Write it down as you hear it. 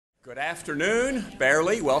Good afternoon,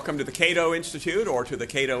 barely. Welcome to the Cato Institute, or to the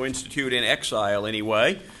Cato Institute in exile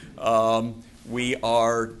anyway. We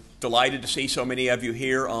are delighted to see so many of you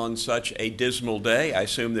here on such a dismal day. I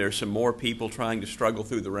assume there's some more people trying to struggle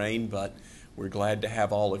through the rain, but we're glad to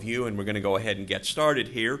have all of you, and we're going to go ahead and get started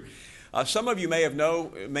here. Some of you may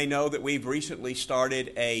know that we've recently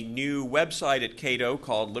started a new website at Cato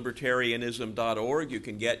called libertarianism.org. You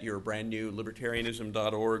can get your brand new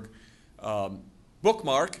libertarianism.org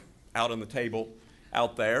bookmark out on the table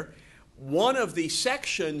out there. One of the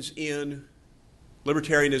sections in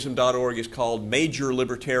libertarianism.org is called Major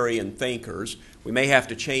Libertarian Thinkers. We may have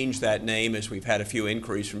to change that name, as we've had a few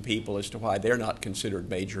inquiries from people as to why they're not considered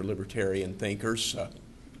major libertarian thinkers.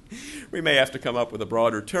 We may have to come up with a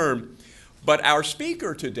broader term. But our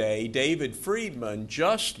speaker today, David Friedman,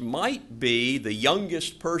 just might be the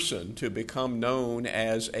youngest person to become known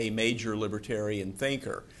as a major libertarian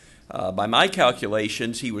thinker. By my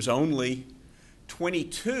calculations, he was only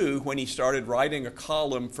 22 when he started writing a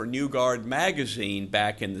column for New Guard magazine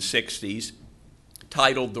back in the 60s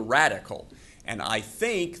titled The Radical. And I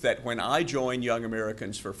think that when I joined Young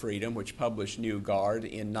Americans for Freedom, which published New Guard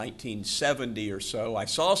in 1970 or so, I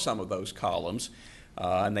saw some of those columns,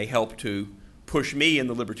 and they helped to push me in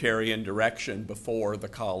the libertarian direction before the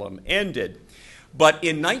column ended. But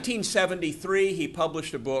in 1973, he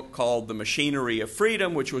published a book called The Machinery of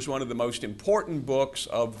Freedom, which was one of the most important books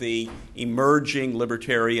of the emerging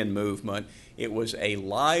libertarian movement. It was a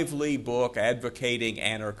lively book advocating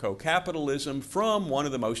anarcho-capitalism from one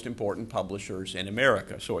of the most important publishers in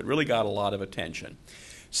America. So it really got a lot of attention.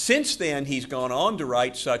 Since then, he's gone on to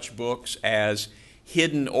write such books as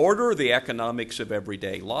Hidden Order, The Economics of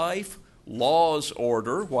Everyday Life, Law's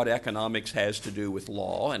Order, What Economics Has to Do with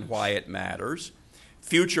Law and Why It Matters,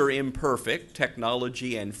 Future Imperfect,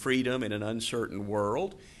 Technology and Freedom in an Uncertain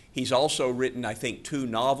World. He's also written, I think, 2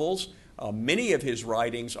 novels. Many of his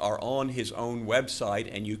writings are on his own website,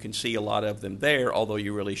 and you can see a lot of them there, although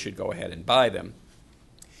you really should go ahead and buy them.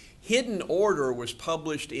 Hidden Order was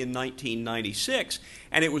published in 1996,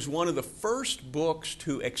 and it was one of the first books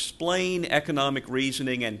to explain economic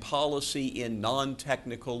reasoning and policy in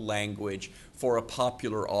non-technical language for a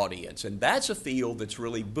popular audience. And that's a field that's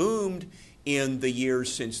really boomed in the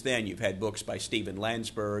years since then. You've had books by Stephen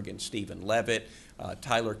Landsberg and Stephen Levitt,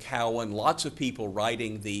 Tyler Cowen, lots of people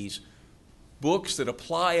writing these books that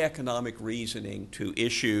apply economic reasoning to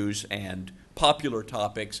issues and popular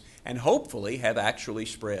topics, and hopefully have actually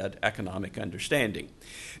spread economic understanding.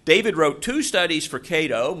 David wrote 2 studies for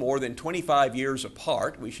Cato, more than 25 years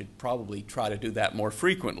apart. We should probably try to do that more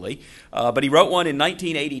frequently. But he wrote one in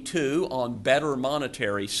 1982 on better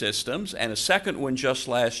monetary systems, and a second one just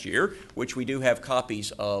last year, which we do have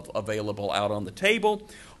copies of available out on the table,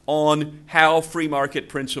 on how free market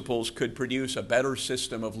principles could produce a better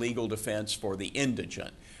system of legal defense for the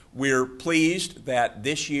indigent. We're pleased that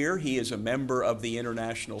this year he is a member of the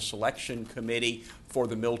International Selection Committee for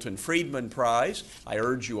the Milton Friedman Prize. I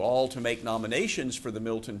urge you all to make nominations for the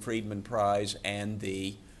Milton Friedman Prize, and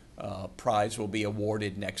the prize will be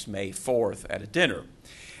awarded next May 4th at a dinner.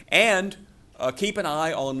 And keep an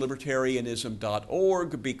eye on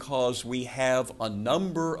libertarianism.org, because we have a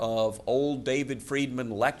number of old David Friedman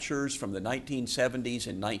lectures from the 1970s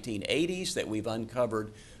and 1980s that we've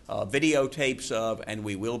uncovered videotapes of, and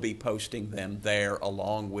we will be posting them there,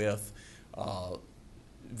 along with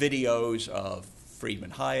videos of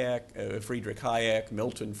Friedrich Hayek,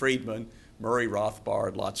 Milton Friedman, Murray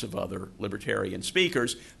Rothbard, lots of other libertarian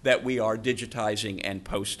speakers that we are digitizing and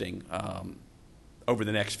posting over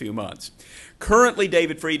the next few months. Currently,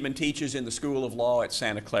 David Friedman teaches in the School of Law at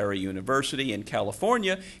Santa Clara University in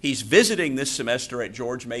California. He's visiting this semester at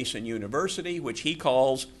George Mason University, which he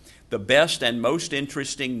calls the best and most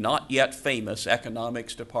interesting, not yet famous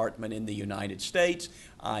economics department in the United States.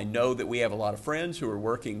 I know that we have a lot of friends who are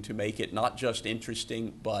working to make it not just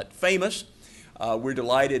interesting, but famous. We're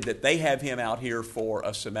delighted that they have him out here for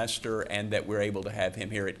a semester, and that we're able to have him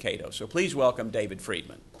here at Cato. So please welcome David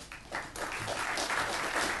Friedman.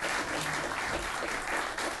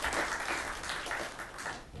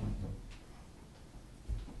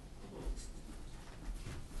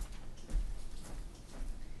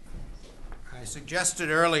 I suggested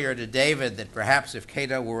earlier to David that perhaps if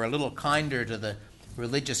Cato were a little kinder to the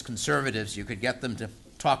religious conservatives, you could get them to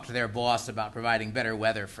talk to their boss about providing better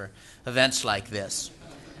weather for events like this.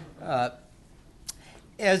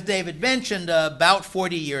 As David mentioned, about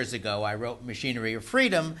 40 years ago, I wrote Machinery of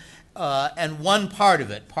Freedom, and one part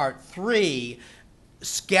of it, part 3,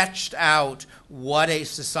 sketched out what a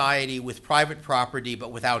society with private property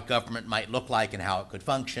but without government might look like and how it could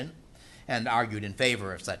function, and argued in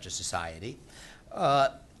favor of such a society.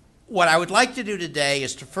 What I would like to do today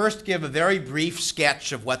is to first give a very brief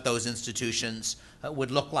sketch of what those institutions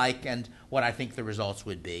would look like and what I think the results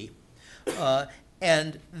would be.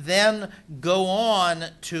 And then go on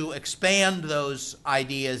to expand those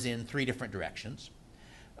ideas in three different directions.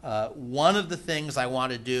 One of the things I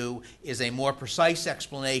want to do is a more precise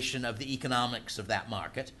explanation of the economics of that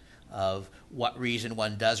market, of what reason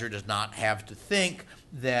one does or does not have to think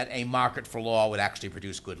that a market for law would actually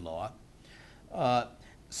produce good law.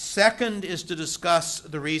 Second is to discuss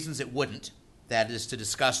the reasons it wouldn't. That is, to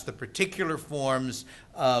discuss the particular forms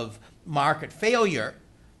of market failure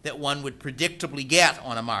that one would predictably get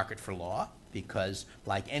on a market for law, because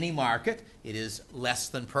like any market, it is less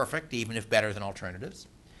than perfect, even if better than alternatives.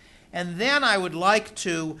 And then I would like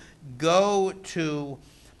to go to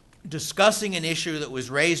discussing an issue that was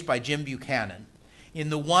raised by Jim Buchanan in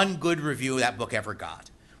the one good review that book ever got,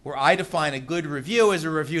 where I define a good review as a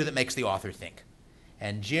review that makes the author think.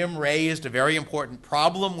 And Jim raised a very important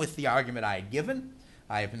problem with the argument I had given.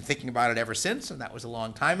 I have been thinking about it ever since, and that was a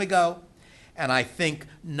long time ago. And I think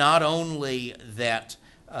not only that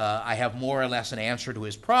I have more or less an answer to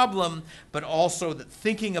his problem, but also that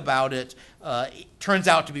thinking about it turns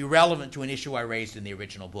out to be relevant to an issue I raised in the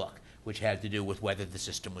original book, which had to do with whether the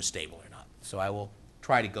system was stable or not. So I will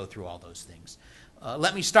try to go through all those things.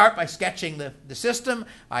 Let me start by sketching the system.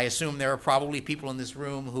 I assume there are probably people in this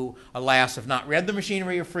room who, alas, have not read The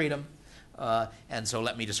Machinery of Freedom, and so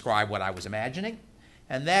let me describe what I was imagining.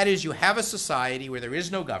 And that is, you have a society where there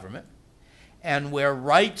is no government and where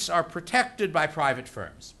rights are protected by private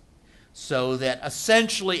firms, so that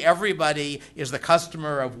essentially everybody is the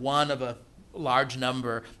customer of one of a large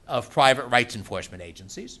number of private rights enforcement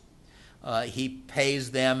agencies. He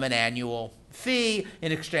pays them an annual fee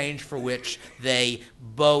in exchange for which they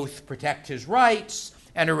both protect his rights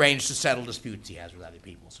and arrange to settle disputes he has with other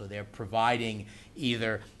people. So they're providing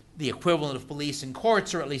either the equivalent of police and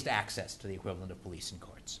courts, or at least access to the equivalent of police and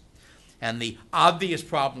courts. And the obvious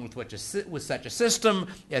problem with such a system,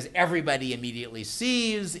 as everybody immediately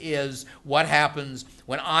sees, is what happens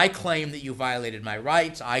when I claim that you violated my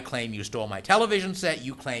rights. I claim you stole my television set.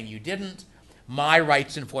 You claim you didn't. My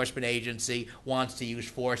rights enforcement agency wants to use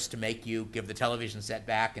force to make you give the television set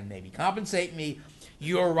back and maybe compensate me.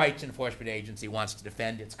 Your rights enforcement agency wants to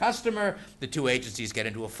defend its customer. The two agencies get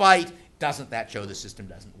into a fight. Doesn't that show the system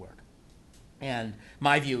doesn't work? And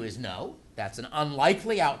my view is no. That's an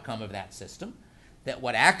unlikely outcome of that system. That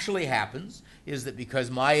what actually happens is that because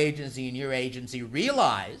my agency and your agency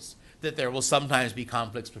realize that there will sometimes be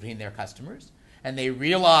conflicts between their customers, and they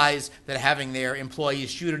realize that having their employees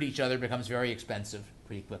shoot at each other becomes very expensive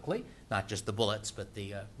pretty quickly, not just the bullets, but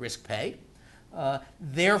the risk pay.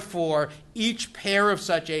 Therefore, each pair of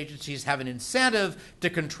such agencies have an incentive to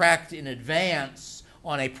contract in advance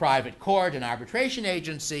on a private court, an arbitration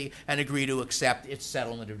agency, and agree to accept its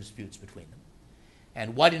settlement of disputes between them.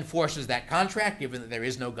 And what enforces that contract, given that there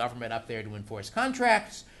is no government up there to enforce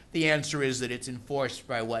contracts? The answer is that it's enforced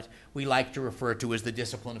by what we like to refer to as the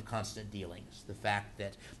discipline of constant dealings. The fact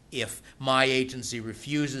that if my agency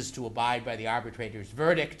refuses to abide by the arbitrator's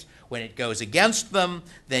verdict when it goes against them,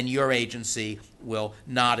 then your agency will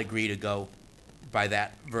not agree to go by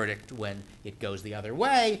that verdict when it goes the other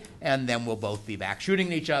way, and then we'll both be back shooting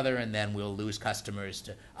at each other, and then we'll lose customers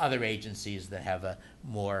to other agencies that have a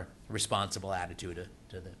more responsible attitude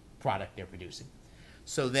to the product they're producing.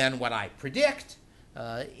 So then what I predict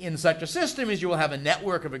in such a system is you will have a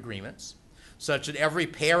network of agreements such that every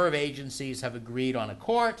pair of agencies have agreed on a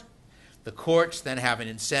court. The courts then have an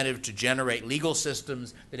incentive to generate legal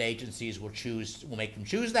systems that agencies will make them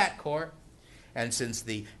choose that court. And since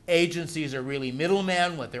the agencies are really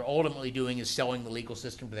middlemen, what they're ultimately doing is selling the legal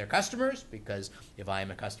system to their customers, because if I am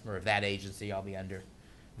a customer of that agency, I'll be under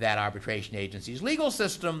that arbitration agency's legal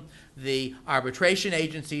system. The arbitration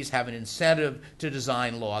agencies have an incentive to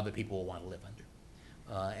design law that people will want to live under.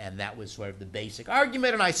 And that was sort of the basic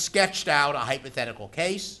argument, and I sketched out a hypothetical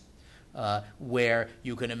case where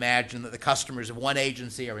you can imagine that the customers of one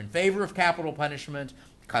agency are in favor of capital punishment,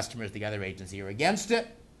 the customers of the other agency are against it.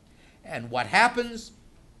 And what happens,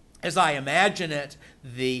 as I imagine it,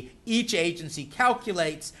 each agency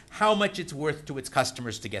calculates how much it's worth to its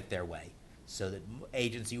customers to get their way. So that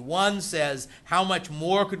agency one says, how much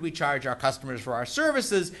more could we charge our customers for our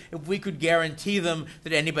services if we could guarantee them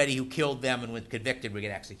that anybody who killed them and was convicted would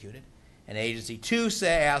get executed? And agency two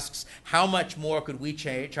asks, how much more could we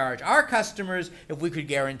charge our customers if we could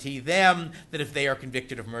guarantee them that if they are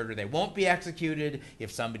convicted of murder, they won't be executed.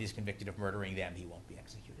 If somebody's convicted of murdering them, he won't be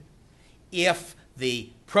executed. If the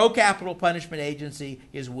pro-capital punishment agency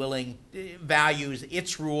values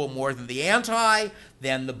its rule more than the anti,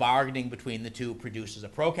 then the bargaining between the two produces a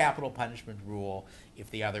pro-capital punishment rule, if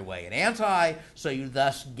the other way an anti, so you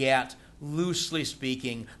thus get, loosely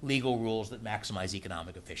speaking, legal rules that maximize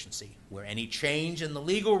economic efficiency, where any change in the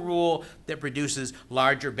legal rule that produces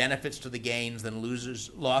larger benefits to the gains than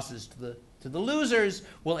losses to the losers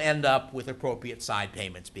will end up with appropriate side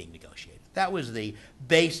payments being negotiated. That was the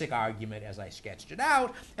basic argument as I sketched it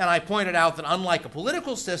out, and I pointed out that unlike a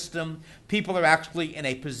political system, people are actually in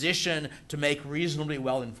a position to make reasonably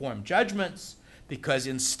well-informed judgments, because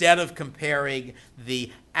instead of comparing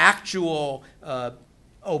the actual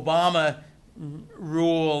Obama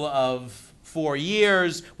rule of 4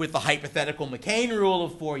 years with the hypothetical McCain rule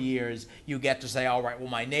of 4 years, you get to say, all right, well,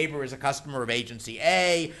 my neighbor is a customer of agency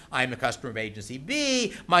A, I'm a customer of agency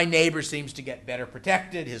B, my neighbor seems to get better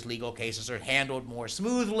protected, his legal cases are handled more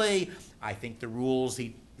smoothly, I think the rules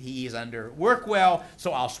he is under work well,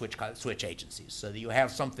 so I'll switch agencies, so that you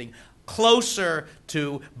have something closer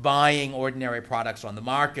to buying ordinary products on the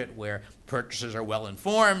market where purchasers are well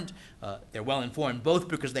informed. They're well informed both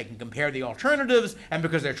because they can compare the alternatives and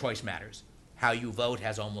because their choice matters. How you vote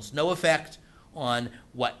has almost no effect on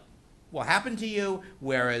what will happen to you,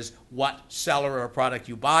 whereas what seller or product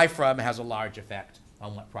you buy from has a large effect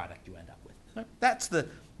on what product you end up with. That's the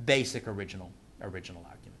basic original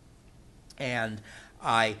argument. And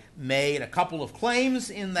I made a couple of claims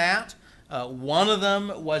in that. One of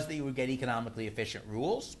them was that you would get economically efficient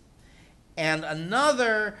rules. And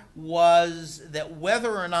another was that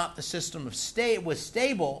whether or not the system was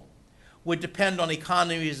stable would depend on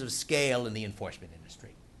economies of scale in the enforcement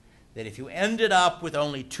industry. That if you ended up with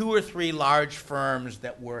only 2 or 3 large firms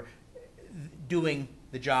that were doing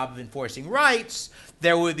the job of enforcing rights,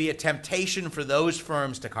 there would be a temptation for those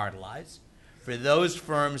firms to cartelize, for those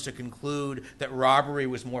firms to conclude that robbery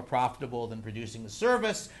was more profitable than producing a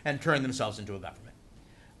service and turn themselves into a government.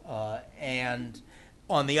 And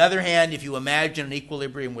on the other hand, if you imagine an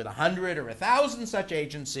equilibrium with 100 or 1,000 such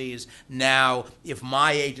agencies, now if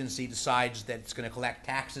my agency decides that it's going to collect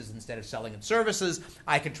taxes instead of selling its services,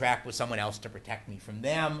 I contract with someone else to protect me from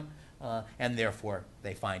them, and therefore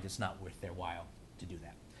they find it's not worth their while to do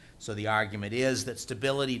that. So the argument is that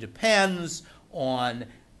stability depends on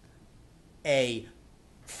a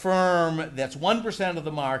firm that's 1% of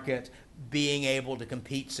the market being able to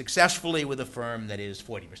compete successfully with a firm that is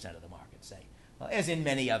 40% of the market, say, as in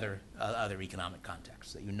many other economic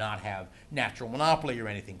contexts, that you not have natural monopoly or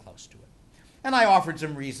anything close to it. And I offered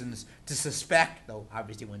some reasons to suspect, though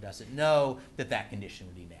obviously one doesn't know, that that condition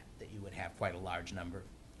would be met, that you would have quite a large number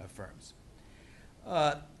of firms.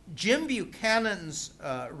 Jim Buchanan's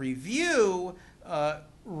review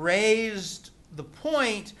raised the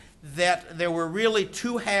point that there were really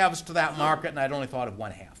 2 halves to that market, and I'd only thought of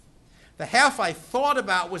 1 half. The half I thought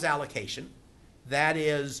about was allocation. That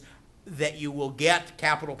is, that you will get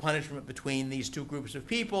capital punishment between these 2 groups of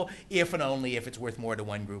people if and only if it's worth more to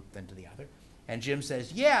one group than to the other. And Jim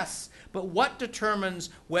says, yes, but what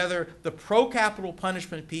determines whether the pro-capital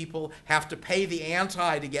punishment people have to pay the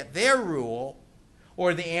anti to get their rule,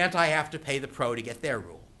 or the anti have to pay the pro to get their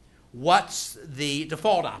rule? What's the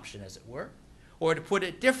default option, as it were? Or to put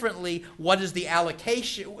it differently, what is the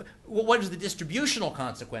allocation, what is the distributional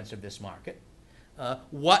consequence of this market?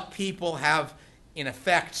 What people have, in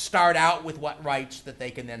effect, start out with what rights that they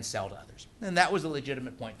can then sell to others. And that was a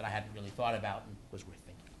legitimate point that I hadn't really thought about and was worth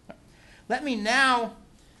thinking. Let me now,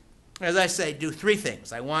 as I say, do 3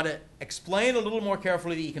 things. I want to explain a little more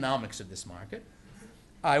carefully the economics of this market.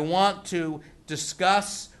 I want to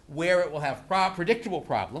discuss where it will have predictable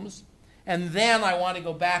problems. And then I want to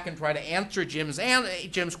go back and try to answer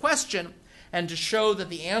Jim's question, and to show that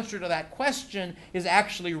the answer to that question is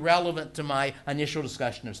actually relevant to my initial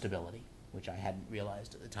discussion of stability, which I hadn't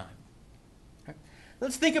realized at the time. Okay.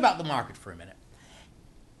 Let's think about the market for a minute.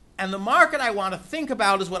 And the market I want to think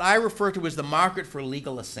about is what I refer to as the market for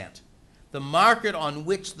legal assent, the market on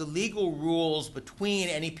which the legal rules between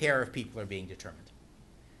any pair of people are being determined,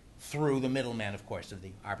 through the middleman, of course, of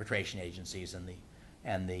the arbitration agencies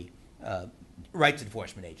and the rights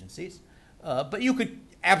enforcement agencies. But you could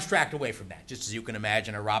abstract away from that, just as you can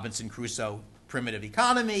imagine a Robinson Crusoe primitive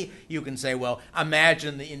economy. You can say, well,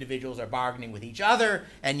 imagine the individuals are bargaining with each other,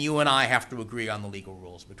 and you and I have to agree on the legal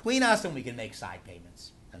rules between us, and we can make side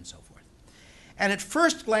payments, and so forth. And at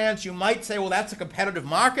first glance, you might say, well, that's a competitive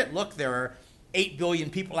market. Look, there are 8 billion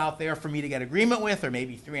people out there for me to get agreement with, or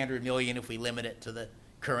maybe 300 million if we limit it to the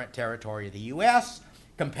current territory of the U.S.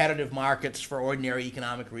 Competitive markets, for ordinary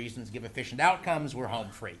economic reasons, give efficient outcomes. We're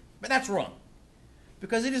home free. But that's wrong,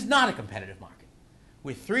 because it is not a competitive market.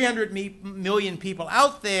 With 300 million people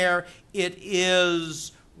out there, it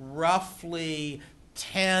is roughly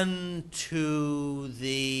 10 to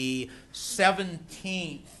the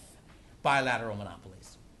 17th bilateral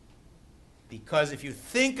monopolies. Because if you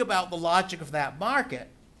think about the logic of that market,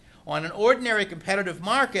 on an ordinary competitive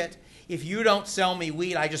market, if you don't sell me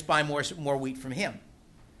wheat, I just buy more wheat from him.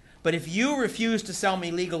 But if you refuse to sell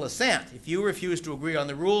me legal assent, if you refuse to agree on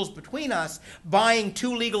the rules between us, buying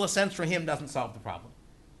 2 legal assents from him doesn't solve the problem.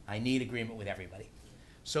 I need agreement with everybody.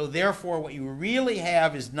 So therefore, what you really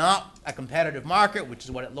have is not a competitive market, which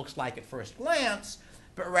is what it looks like at first glance,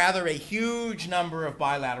 but rather a huge number of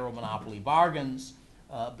bilateral monopoly bargains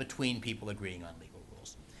between people agreeing on legal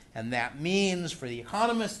rules. And that means, for the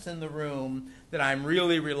economists in the room, that I'm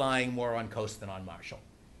really relying more on Coase than on Marshall.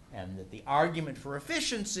 And that the argument for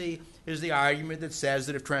efficiency is the argument that says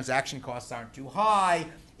that if transaction costs aren't too high,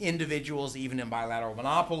 individuals, even in bilateral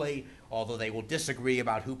monopoly, although they will disagree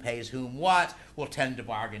about who pays whom what, will tend to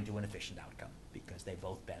bargain to an efficient outcome because they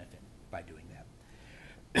both benefit by doing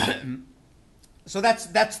that. So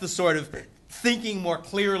that's the sort of thinking more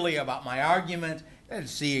clearly about my argument and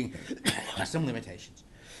seeing some limitations.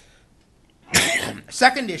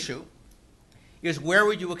 Second issue is, where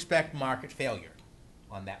would you expect market failure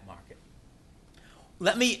on that market?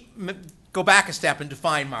 Let me go back a step and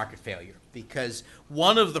define market failure, because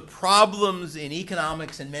one of the problems in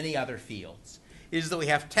economics and many other fields is that we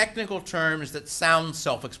have technical terms that sound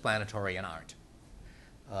self-explanatory and aren't.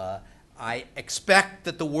 I expect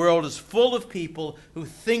that the world is full of people who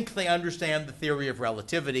think they understand the theory of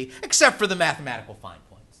relativity, except for the mathematical fine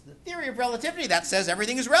points. The theory of relativity, that says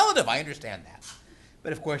everything is relative. I understand that.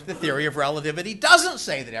 But of course, the theory of relativity doesn't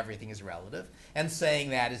say that everything is relative, and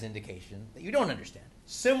saying that is indication that you don't understand.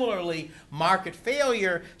 Similarly, market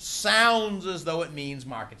failure sounds as though it means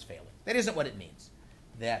markets failing. That isn't what it means.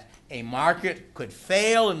 That a market could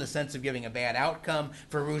fail in the sense of giving a bad outcome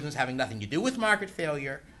for reasons having nothing to do with market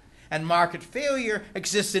failure, and market failure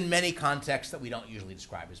exists in many contexts that we don't usually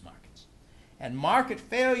describe as markets. And market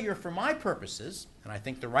failure, for my purposes, and I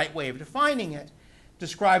think the right way of defining it,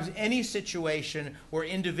 describes any situation where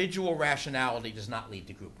individual rationality does not lead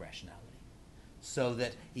to group rationality. So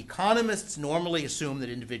that economists normally assume that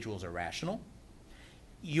individuals are rational.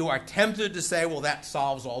 You are tempted to say, well, that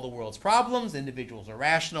solves all the world's problems. Individuals are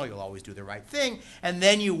rational. You'll always do the right thing. And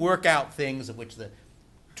then you work out things, of which the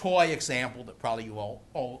toy example that probably all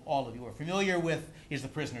of you are familiar with is the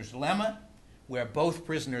prisoner's dilemma, where both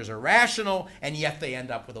prisoners are rational, and yet they end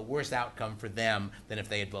up with a worse outcome for them than if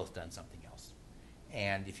they had both done something else.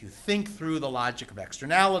 And if you think through the logic of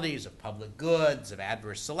externalities, of public goods, of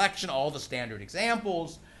adverse selection, all the standard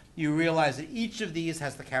examples, you realize that each of these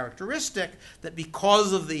has the characteristic that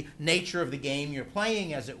because of the nature of the game you're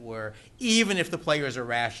playing, as it were, even if the players are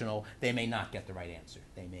rational, they may not get the right answer.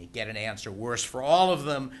 They may get an answer worse for all of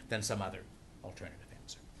them than some other alternative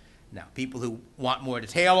answer. Now, people who want more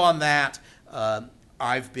detail on that,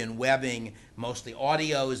 I've been webbing mostly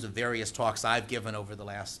audios of various talks I've given over the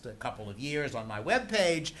last couple of years on my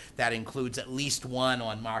webpage. That includes at least one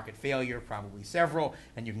on market failure, probably several,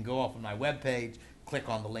 and you can go off on my webpage, click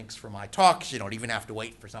on the links for my talks. You don't even have to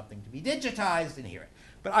wait for something to be digitized and hear it.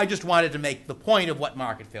 But I just wanted to make the point of what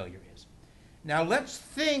market failure is. Now let's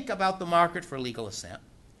think about the market for legal assent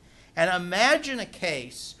and imagine a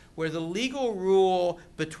case where the legal rule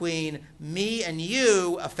between me and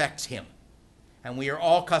you affects him, and we are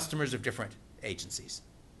all customers of different agencies.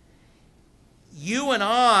 You and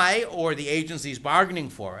I, or the agencies bargaining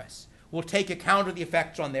for us, will take account of the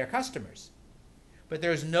effects on their customers. But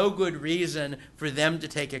there's no good reason for them to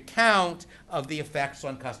take account of the effects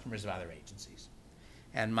on customers of other agencies.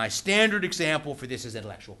 And my standard example for this is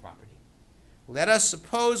intellectual property. Let us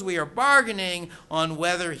suppose we are bargaining on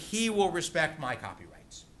whether he will respect my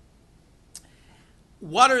copyrights.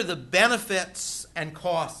 What are the benefits and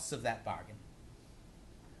costs of that bargain?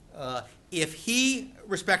 If he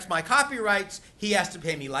respects my copyrights, he has to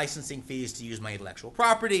pay me licensing fees to use my intellectual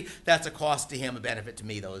property. That's a cost to him, a benefit to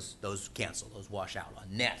me. Those cancel, those wash out on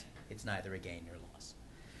net. It's neither a gain nor loss.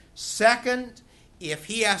 Second, if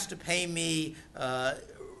he has to pay me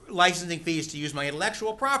licensing fees to use my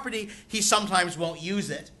intellectual property, he sometimes won't use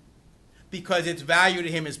it because its value to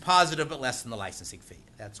him is positive but less than the licensing fee.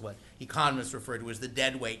 That's what economists refer to as the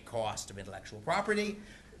deadweight cost of intellectual property.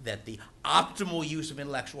 That the optimal use of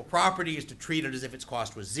intellectual property is to treat it as if its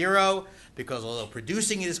cost was zero, because although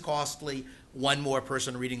producing it is costly, one more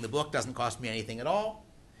person reading the book doesn't cost me anything at all.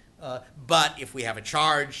 But if we have a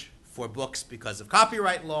charge for books because of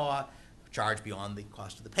copyright law, charge beyond the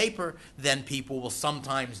cost of the paper, then people will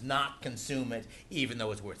sometimes not consume it even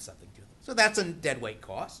though it's worth something to them. So that's a deadweight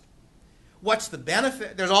cost. what's the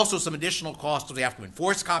benefit? There's also some additional costs. We have to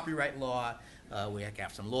enforce copyright law. We have to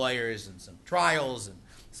have some lawyers and some trials and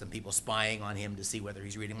some people spying on him to see whether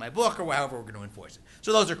he's reading my book or however we're going to enforce it.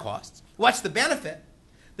 So those are costs. What's the benefit?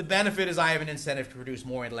 The benefit is I have an incentive to produce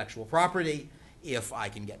more intellectual property if I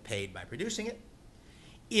can get paid by producing it.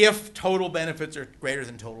 If total benefits are greater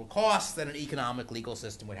than total costs, then an economic legal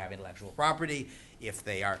system would have intellectual property. If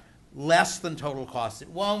they are less than total costs, it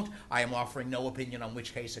won't. I am offering no opinion on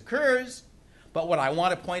which case occurs. But what I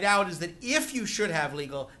want to point out is that if you should have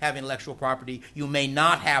intellectual property, you may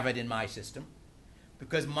not have it in my system,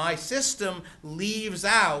 because my system leaves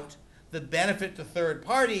out the benefit to third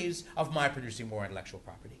parties of my producing more intellectual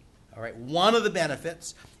property. All right. One of the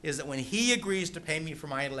benefits is that when he agrees to pay me for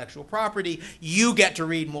my intellectual property, you get to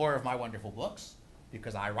read more of my wonderful books,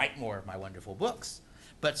 because I write more of my wonderful books.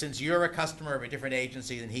 But since you're a customer of a different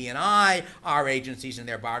agency than he and I, our agencies in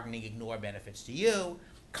their bargaining ignore benefits to you.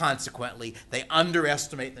 Consequently, they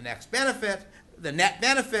underestimate the net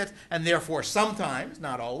benefit, and therefore sometimes,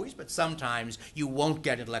 not always, but sometimes you won't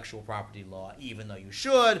get intellectual property law even though you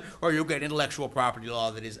should, or you'll get intellectual property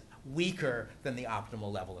law that is weaker than the optimal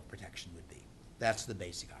level of protection would be. That's the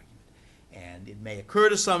basic argument. And it may occur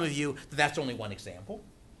to some of you that that's only one example.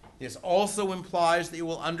 This also implies that you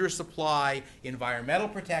will undersupply environmental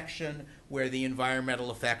protection where the environmental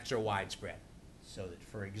effects are widespread. So that,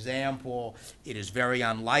 for example, it is very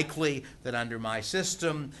unlikely that under my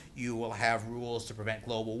system you will have rules to prevent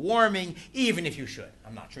global warming, even if you should.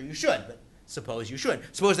 I'm not sure you should, but suppose you should.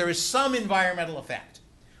 Suppose there is some environmental effect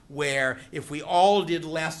where if we all did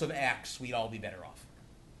less of X, we'd all be better off.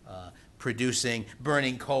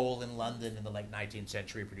 Burning coal in London in the late 19th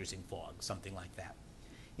century, producing fog, something like that.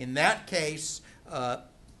 In that case,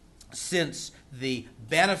 since the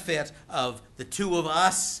benefit of the two of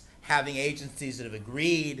us having agencies that have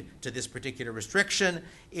agreed to this particular restriction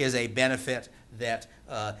is a benefit that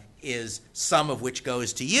is some of which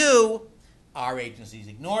goes to you, our agencies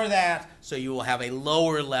ignore that, so you will have a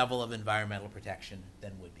lower level of environmental protection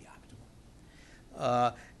than would be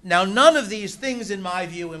optimal. Now, none of these things, in my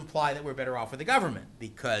view, imply that we're better off with the government,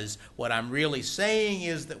 because what I'm really saying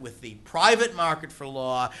is that with the private market for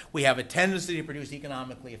law, we have a tendency to produce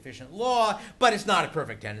economically efficient law, but it's not a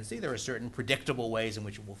perfect tendency. There are certain predictable ways in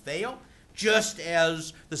which it will fail, just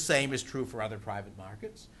as the same is true for other private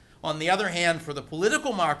markets. On the other hand, for the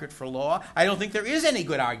political market for law, I don't think there is any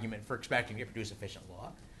good argument for expecting to produce efficient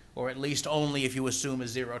law, or at least only if you assume a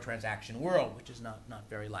zero-transaction world, which is not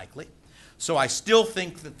very likely. So I still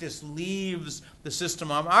think that this leaves the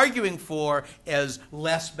system I'm arguing for as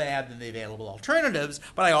less bad than the available alternatives,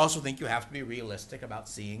 but I also think you have to be realistic about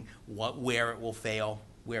seeing where it will fail,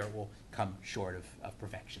 where it will come short of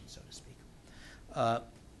perfection, so to speak.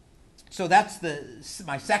 So that's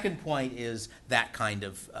my second point, is that kind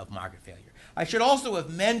of market failure. I should also have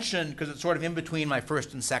mentioned, because it's sort of in between my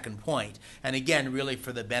first and second point, and again, really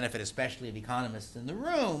for the benefit especially of economists in the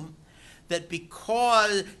room, that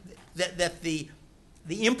because that the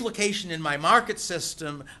implication in my market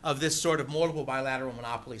system of this sort of multiple bilateral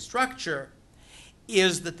monopoly structure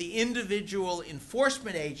is that the individual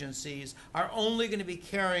enforcement agencies are only going to be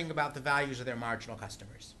caring about the values of their marginal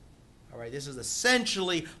customers. All right, this is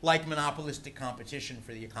essentially like monopolistic competition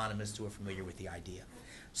for the economists who are familiar with the idea.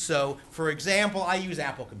 So, for example, I use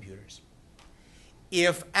Apple computers.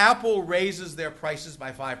 If Apple raises their prices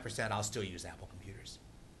by 5%, I'll still use Apple computers.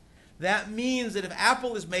 That means that if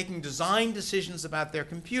Apple is making design decisions about their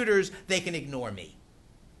computers, they can ignore me.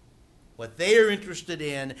 What they are interested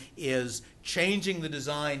in is changing the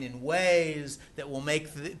design in ways that will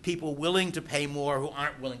make people willing to pay more who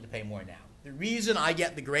aren't willing to pay more now. The reason I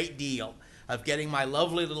get the great deal of getting my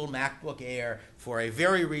lovely little MacBook Air for a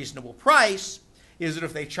very reasonable price is that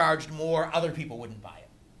if they charged more, other people wouldn't buy it.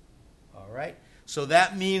 All right? So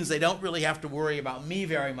that means they don't really have to worry about me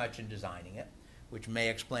very much in designing it, which may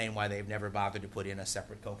explain why they've never bothered to put in a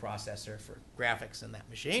separate coprocessor for graphics in that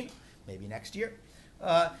machine, maybe next year.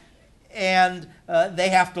 And they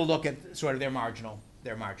have to look at sort of their marginal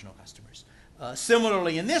customers.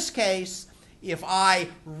 Similarly, in this case, if I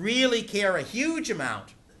really care a huge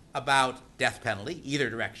amount about death penalty, either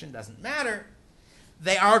direction, doesn't matter,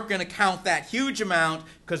 they aren't going to count that huge amount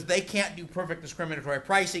because they can't do perfect discriminatory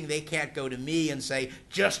pricing. They can't go to me and say,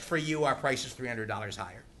 just for you, our price is $300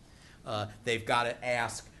 higher. They've got to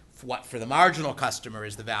ask what for the marginal customer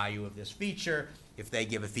is the value of this feature. If they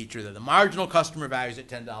give a feature that the marginal customer values at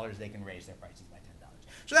 $10, they can raise their prices by $10.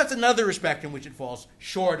 So that's another respect in which it falls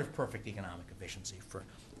short of perfect economic efficiency for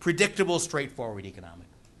predictable, straightforward economic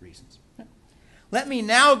reasons. Let me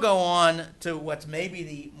now go on to what's maybe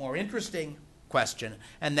the more interesting question,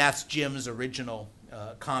 and that's Jim's original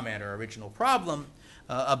comment or original problem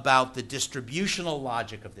about the distributional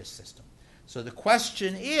logic of this system. So the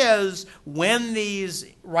question is, when these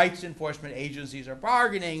rights enforcement agencies are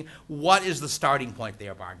bargaining, what is the starting point they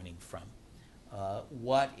are bargaining from?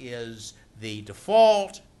 What is the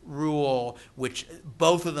default rule, which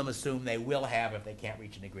both of them assume they will have if they can't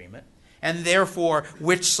reach an agreement? And therefore,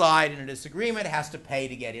 which side in a disagreement has to pay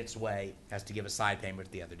to get its way, has to give a side payment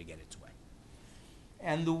to the other to get its way?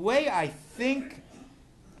 And the way I think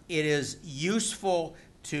it is useful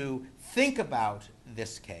to think about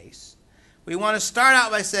this case, we want to start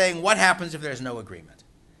out by saying, what happens if there's no agreement?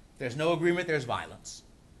 If there's no agreement, there's violence.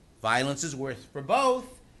 Violence is worse for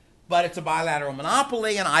both, but it's a bilateral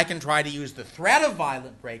monopoly, and I can try to use the threat of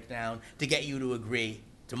violent breakdown to get you to agree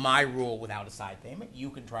to my rule without a side payment. You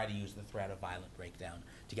can try to use the threat of violent breakdown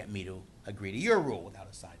to get me to agree to your rule without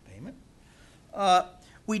a side payment.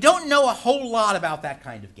 We don't know a whole lot about that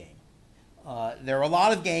kind of game. There are a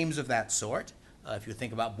lot of games of that sort. If you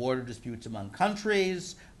think about border disputes among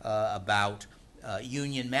countries, about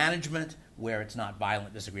union management, where it's not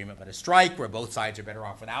violent disagreement but a strike, where both sides are better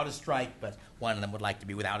off without a strike, but one of them would like to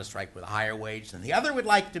be without a strike with a higher wage than the other would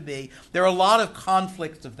like to be. There are a lot of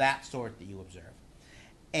conflicts of that sort that you observe.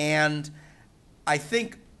 And I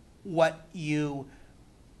think what you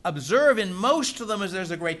observe in most of them is there's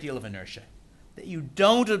a great deal of inertia. That you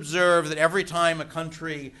don't observe that every time a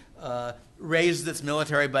country raises its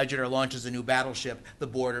military budget or launches a new battleship, the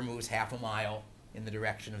border moves half a mile in the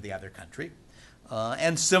direction of the other country.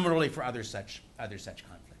 And similarly for other such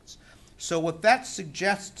conflicts. So what that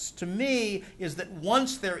suggests to me is that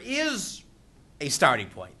once there is a starting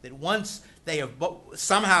point, that once they have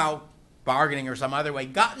somehow bargaining or some other way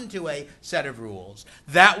gotten to a set of rules,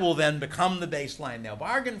 that will then become the baseline they'll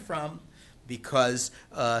bargain from, because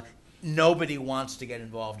nobody wants to get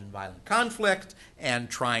involved in violent conflict, and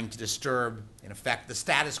trying to disturb, in effect, the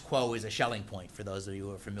status quo is a Schelling point, for those of you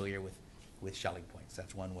who are familiar with Schelling points.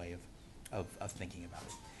 That's one way of thinking about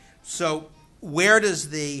it. So where do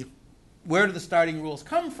the starting rules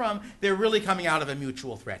come from? They're really coming out of a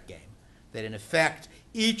mutual threat game. That in effect,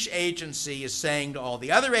 each agency is saying to all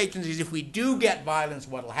the other agencies, if we do get violence,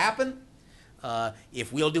 what will happen?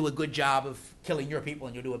 If we'll do a good job of killing your people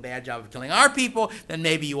and you'll do a bad job of killing our people, then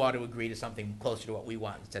maybe you ought to agree to something closer to what we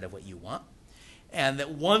want instead of what you want. And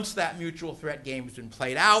that once that mutual threat game has been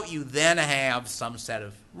played out, you then have some set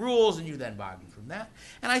of rules, and you then bargain from that.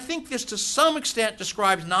 And I think this, to some extent,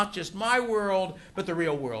 describes not just my world, but the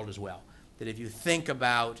real world as well. That if you think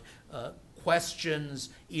about questions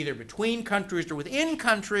either between countries or within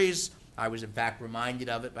countries, I was in fact reminded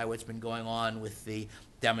of it by what's been going on with the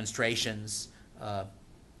demonstrations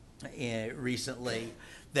recently,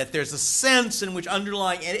 that there's a sense in which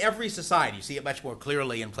underlying in every society, you see it much more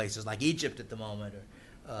clearly in places like Egypt at the moment,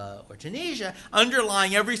 or Tunisia,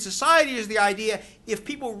 underlying every society is the idea, if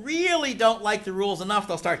people really don't like the rules enough,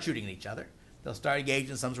 they'll start shooting at each other. They'll start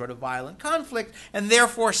engaging in some sort of violent conflict, and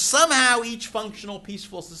therefore somehow each functional,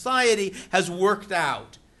 peaceful society has worked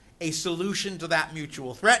out a solution to that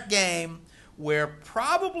mutual threat game, where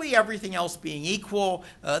probably everything else being equal,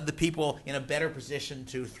 the people in a better position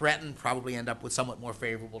to threaten probably end up with somewhat more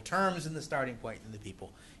favorable terms in the starting point than the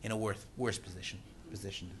people in a worse position to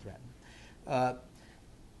threaten.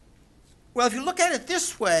 Well, if you look at it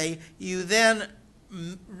this way, you then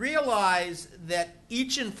realize that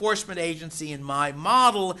each enforcement agency in my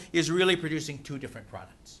model is really producing two different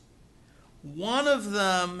products. One of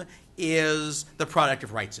them is the product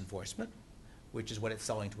of rights enforcement, which is what it's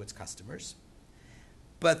selling to its customers.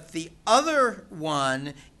 But the other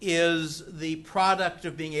one is the product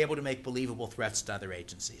of being able to make believable threats to other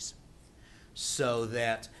agencies. So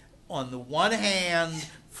that on the one hand,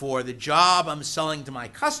 for the job I'm selling to my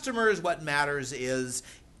customers, what matters is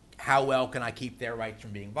how well can I keep their rights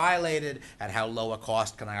from being violated, at how low a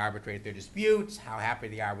cost can I arbitrate their disputes, how happy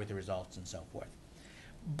they are with the results, and so forth.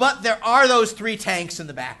 But there are those three tanks in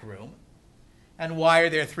the back room. And why are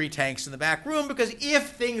there three tanks in the back room? Because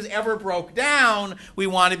if things ever broke down, we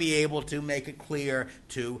want to be able to make it clear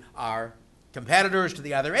to our competitors, to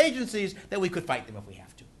the other agencies, that we could fight them if we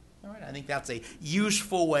have to. All right? I think that's a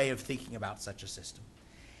useful way of thinking about such a system.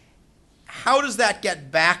 How does that get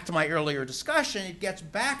back to my earlier discussion? It gets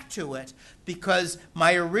back to it because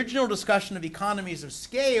my original discussion of economies of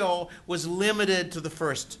scale was limited to the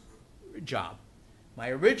first job. My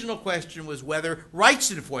original question was whether rights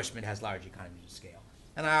enforcement has large economies of scale.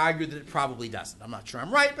 And I argued that it probably doesn't. I'm not sure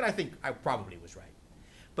I'm right, but I think I probably was right.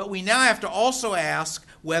 But we now have to also ask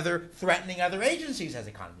whether threatening other agencies has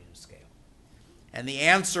economies of scale. And the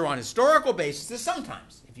answer on historical basis is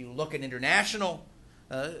sometimes. If you look at international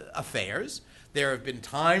affairs. There have been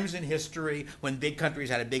times in history when big countries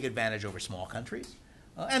had a big advantage over small countries,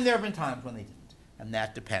 and there have been times when they didn't. And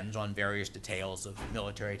that depends on various details of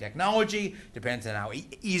military technology, depends on how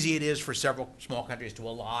easy it is for several small countries to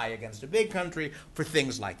ally against a big country, for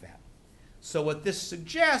things like that. So what this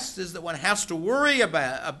suggests is that one has to worry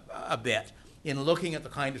about a bit in looking at the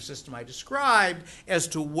kind of system I described as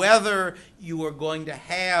to whether you are going to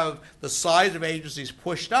have the size of agencies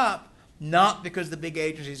pushed up, not because the big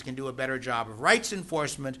agencies can do a better job of rights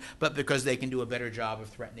enforcement, but because they can do a better job of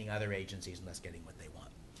threatening other agencies and thus getting what they want.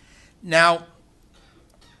 Now,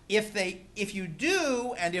 if you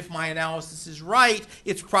do, and if my analysis is right,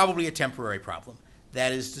 it's probably a temporary problem.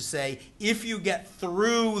 That is to say, if you get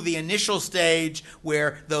through the initial stage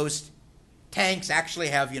where those tanks actually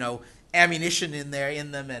have, ammunition in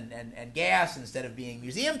them and gas instead of being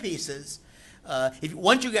museum pieces,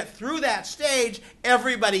 once you get through that stage,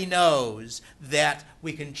 everybody knows that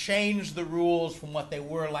we can change the rules from what they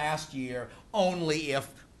were last year only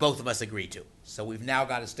if both of us agree to. So we've now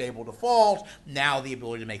got a stable default. Now the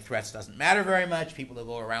ability to make threats doesn't matter very much. People who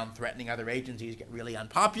go around threatening other agencies get really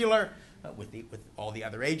unpopular with all the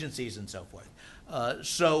other agencies and so forth.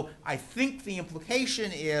 So I think the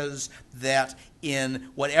implication is that in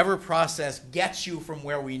whatever process gets you from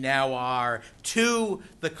where we now are to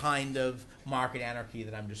the kind of market anarchy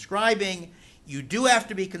that I'm describing, you do have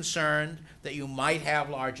to be concerned that you might have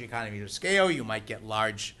large economies of scale, you might get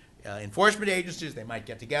large enforcement agencies, they might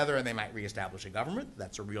get together and they might reestablish a government.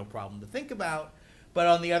 That's a real problem to think about. But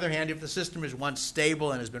on the other hand, if the system is once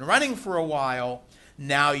stable and has been running for a while,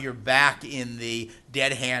 now you're back in the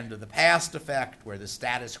dead hand of the past effect, where the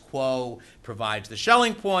status quo provides the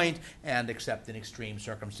Schelling point, and except in extreme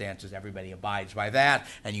circumstances, everybody abides by that,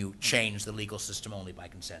 and you change the legal system only by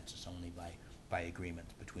consensus, only by agreement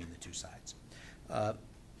between the two sides.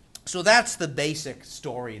 So that's the basic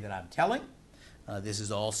story that I'm telling. This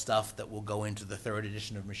is all stuff that will go into the third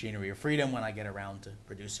edition of Machinery of Freedom when I get around to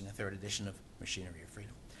producing a third edition of Machinery of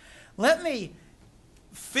Freedom. Let me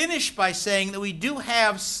finish by saying that we do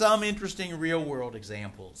have some interesting real-world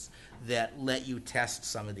examples that let you test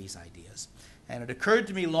some of these ideas. And it occurred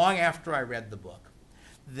to me long after I read the book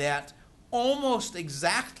that almost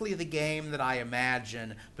exactly the game that I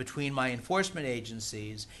imagine between my enforcement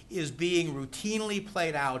agencies is being routinely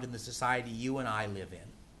played out in the society you and I live in.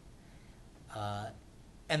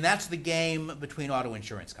 And that's the game between auto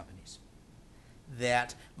insurance companies.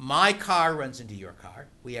 That my car runs into your car.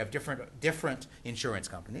 We have different insurance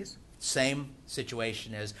companies. Same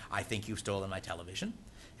situation as I think you've stolen my television.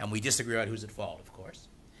 And we disagree about who's at fault, of course.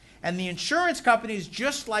 And the insurance companies,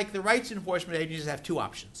 just like the rights enforcement agencies, have two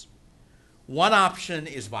options. One option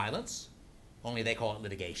is violence, only they call it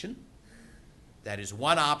litigation. That is,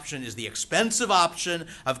 one option is the expensive option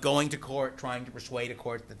of going to court, trying to persuade a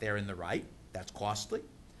court that they're in the right. That's costly.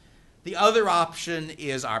 The other option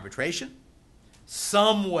is arbitration,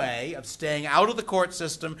 some way of staying out of the court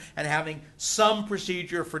system and having some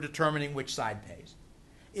procedure for determining which side pays.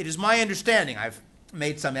 It is my understanding, I've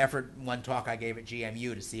made some effort in one talk I gave at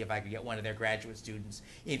GMU to see if I could get one of their graduate students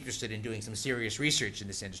interested in doing some serious research in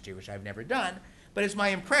this industry, which I've never done, but it's my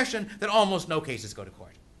impression that almost no cases go to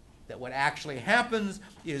court. That what actually happens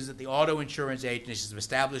is that the auto insurance agencies have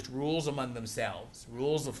established rules among themselves,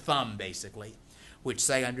 rules of thumb, basically, which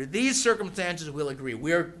say under these circumstances we'll agree.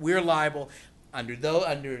 We're liable. Under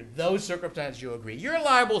those circumstances you'll agree. You're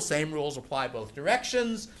liable. Same rules apply both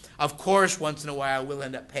directions. Of course, once in a while we'll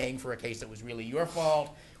end up paying for a case that was really your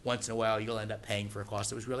fault. Once in a while you'll end up paying for a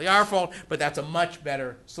cost that was really our fault. But that's a much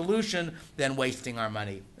better solution than wasting our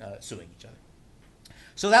money suing each other.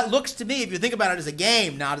 So that looks to me, if you think about it as a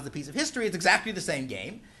game, not as a piece of history, it's exactly the same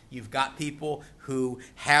game. You've got people who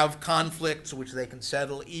have conflicts which they can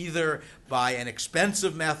settle either by an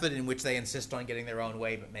expensive method in which they insist on getting their own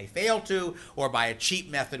way but may fail to, or by a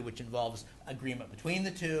cheap method which involves agreement between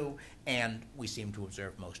the two, and we seem to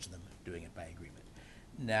observe most of them doing it by agreement.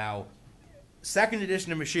 Now, second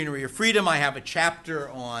edition of Machinery of Freedom, I have a chapter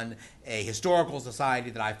on a historical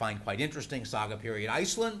society that I find quite interesting, Saga Period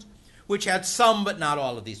Iceland, which had some but not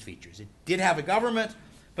all of these features. It did have a government,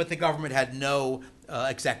 but the government had no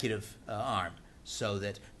executive arm, so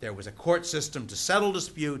that there was a court system to settle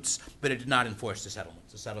disputes, but it did not enforce the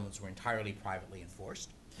settlements. The settlements were entirely privately enforced.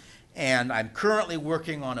 And I'm currently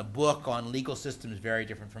working on a book on legal systems very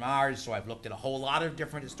different from ours, so I've looked at a whole lot of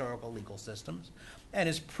different historical legal systems. And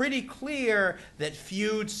it's pretty clear that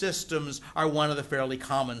feud systems are one of the fairly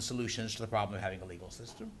common solutions to the problem of having a legal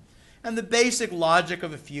system. And the basic logic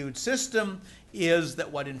of a feud system is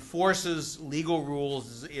that what enforces legal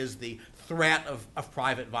rules is the threat of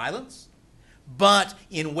private violence. But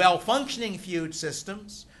in well-functioning feud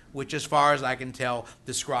systems, which as far as I can tell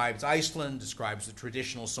describes Iceland, describes the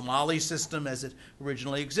traditional Somali system as it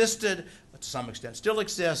originally existed, to some extent still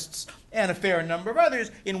exists, and a fair number of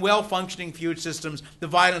others, in well-functioning feud systems, the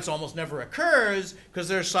violence almost never occurs because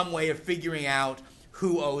there's some way of figuring out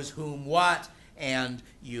who owes whom what, and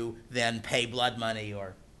you then pay blood money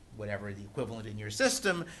or whatever the equivalent in your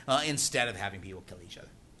system instead of having people kill each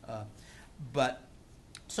other.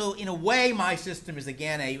 So in a way, my system is,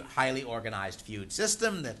 again, a highly organized feud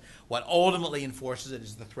system, that what ultimately enforces it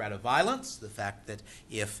is the threat of violence, the fact that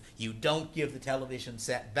if you don't give the television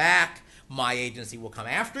set back, my agency will come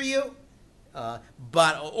after you,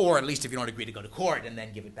 or at least if you don't agree to go to court and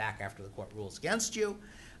then give it back after the court rules against you.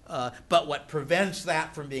 But what prevents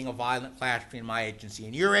that from being a violent clash between my agency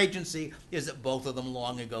and your agency is that both of them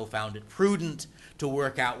long ago found it prudent to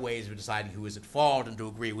work out ways of deciding who is at fault and to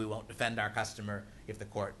agree we won't defend our customer if the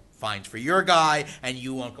court finds for your guy, and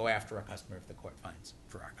you won't go after a customer if the court finds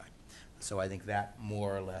for our guy. So I think that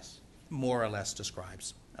more or less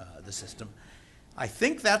describes the system. I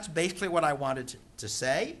think that's basically what I wanted to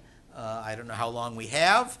say. I don't know how long we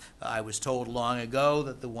have. I was told long ago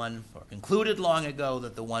that concluded long ago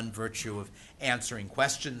that the one virtue of answering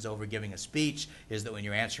questions over giving a speech is that when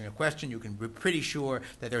you're answering a question, you can be pretty sure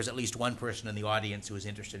that there's at least one person in the audience who is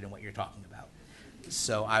interested in what you're talking about.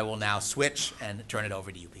 So I will now switch and turn it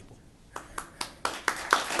over to you people.